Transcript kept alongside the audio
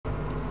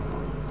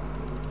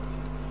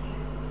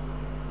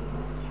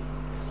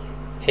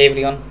Hey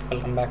everyone,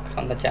 welcome back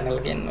on the channel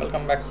again.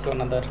 Welcome back to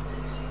another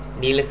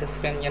DLSS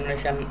frame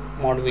generation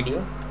mod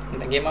video.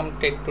 The game I'm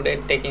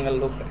today taking a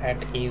look at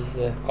is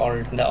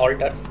called the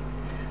Alters,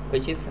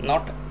 which is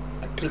not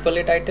a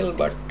AAA title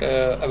but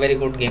a very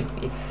good game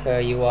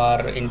if you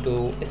are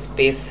into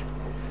space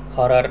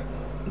horror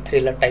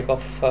thriller type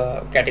of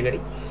category.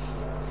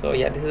 So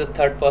yeah, this is a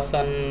third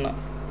person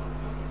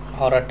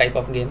horror type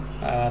of game,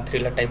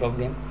 thriller type of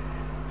game,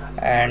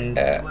 and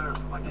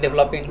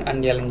developing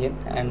Unreal Engine.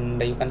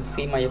 And you can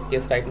see my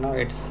FPS right now.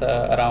 It's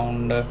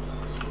around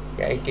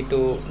 80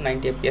 to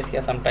 90 FPS,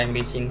 yeah, sometime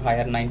reaching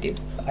higher 90s.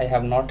 I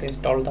have not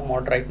installed the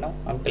mod right now.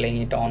 I'm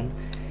playing it on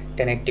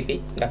 1080p.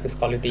 Graphics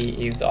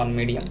quality is on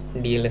medium.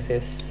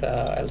 DLSS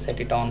I'll set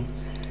it on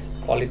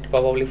quality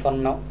probably for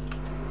now,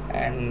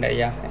 and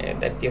yeah,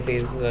 the FPS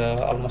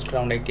is almost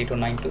around 80 to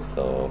 90.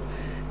 So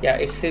yeah,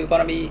 it's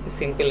gonna be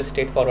simple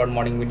straightforward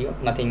modding video,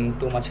 nothing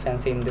too much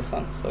fancy in this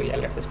one. So yeah,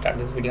 let's start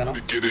this video now.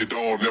 Get it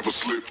on, never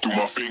slip through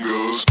my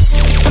fingers.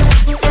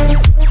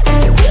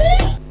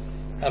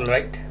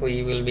 Alright,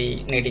 we will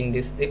be needing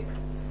this zip.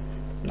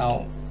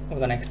 Now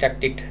we're gonna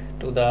extract it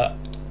to the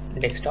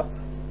desktop.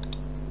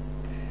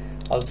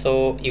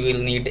 Also you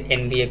will need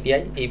NV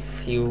API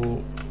if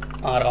you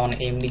are on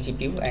AMD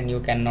GPU and you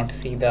cannot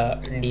see the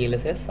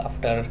DLSS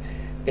after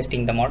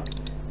pasting the mod.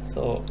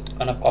 So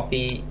gonna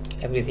copy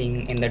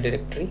everything in the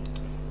directory,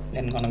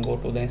 then gonna go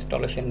to the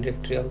installation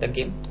directory of the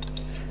game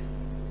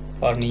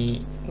for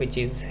me, which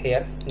is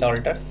here, the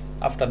Alters.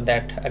 After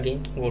that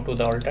again go to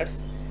the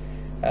Alters,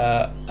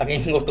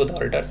 again go to the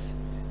Alters,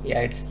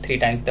 yeah, it's 3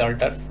 times the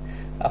Alters.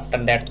 After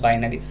that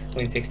binaries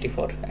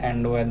Win64,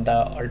 and where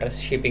the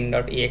Alters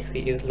shipping.exe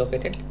is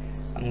located,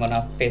 I'm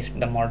gonna paste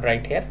the mod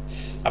right here.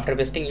 After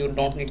pasting, you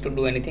don't need to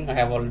do anything. I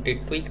have already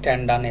tweaked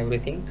and done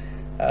everything.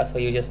 So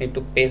you just need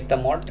to paste the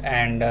mod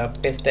and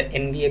paste the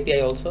NV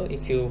API also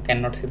if you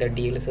cannot see the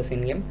DLSS in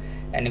game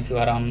and if you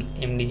are on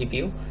AMD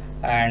GPU.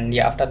 And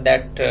yeah, after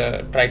that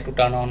try to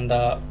turn on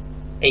the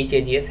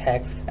HAGS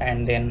hacks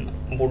and then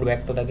boot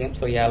back to the game.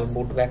 So yeah, I'll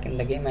boot back in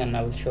the game and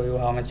I'll show you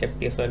how much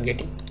FPS we're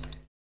getting.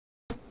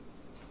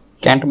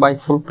 Can't buy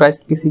full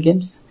priced PC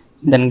games?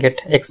 Then get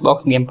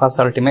Xbox Game Pass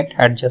Ultimate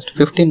at just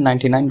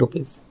 1599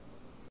 rupees.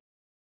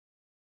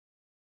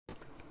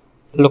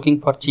 Looking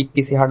for cheap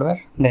PC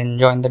hardware? Then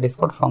join the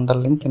Discord from the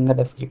link in the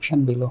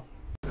description below.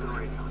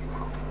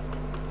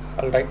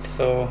 Alright,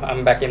 so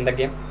I'm back in the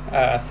game,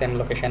 same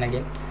location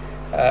again.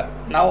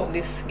 Now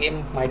this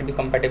game might be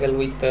compatible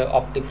with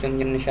Opti frame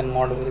generation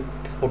mod with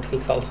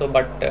hotfix also,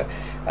 but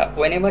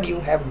whenever you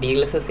have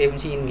DLSS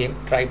FG in game,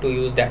 try to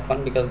use that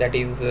one because that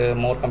is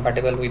more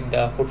compatible with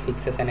the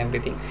hotfixes and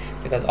everything,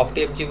 because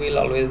Opti FG will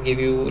always give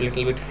you a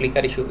little bit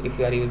flicker issue if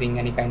you are using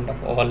any kind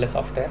of overlay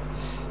software.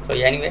 So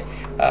yeah, anyway,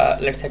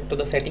 let's head to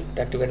the setting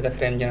to activate the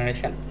frame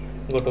generation.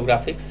 Go to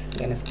graphics,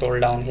 then scroll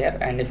down here,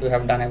 and if you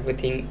have done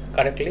everything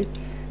correctly,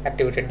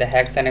 activated the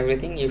hacks and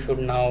everything, you should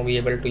now be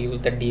able to use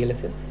the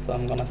DLSS. So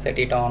I'm gonna set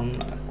it on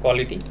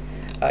quality.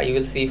 You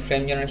will see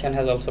frame generation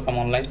has also come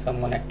online, so I'm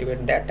gonna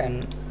activate that,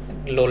 and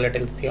low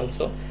latency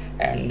also,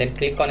 and then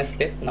click on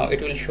space. Now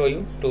it will show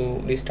you to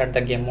restart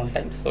the game one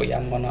time. So yeah,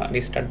 I'm gonna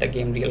restart the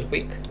game real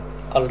quick.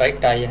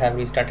 Alright, I have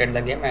restarted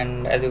the game,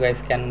 and as you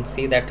guys can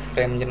see that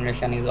frame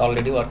generation is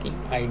already working.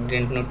 I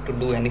didn't need to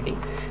do anything,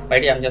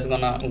 but yeah, I'm just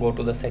gonna go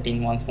to the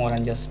setting once more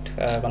and just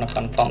gonna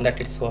confirm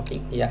that it's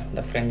working. Yeah,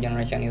 the frame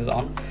generation is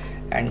on,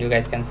 and you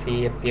guys can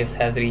see FPS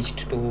has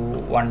reached to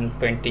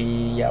 120,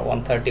 yeah,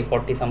 130,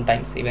 40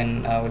 sometimes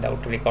even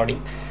without recording.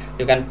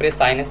 You can press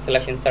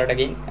 -/insert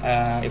again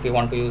if you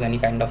want to use any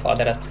kind of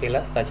other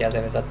upscalers such as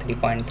FSR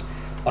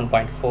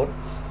 3.1.4.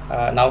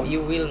 Now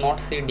you will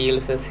not see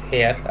DLSS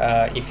here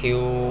if you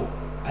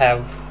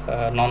have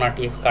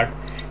non-RTX card.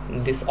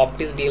 This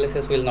Optis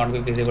DLSS will not be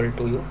visible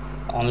to you,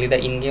 only the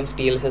in-games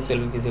DLSS will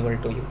be visible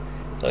to you.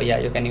 So yeah,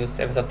 you can use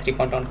FSR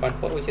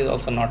 3.1.4, which is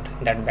also not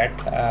that bad.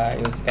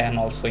 You can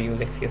also use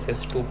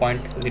XeSS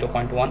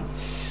 2.0.1,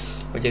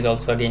 which is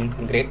also again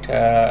great,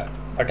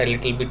 but a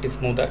little bit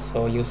smoother,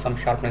 so use some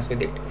sharpness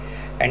with it.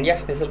 And yeah,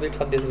 this will be it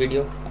for this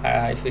video.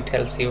 If it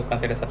helps you,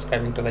 consider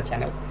subscribing to the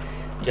channel.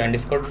 Join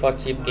Discord for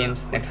cheap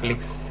games,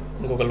 Netflix,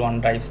 Google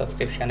OneDrive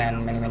subscription,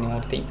 and many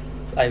more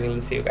things. I will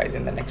see you guys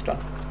in the next one.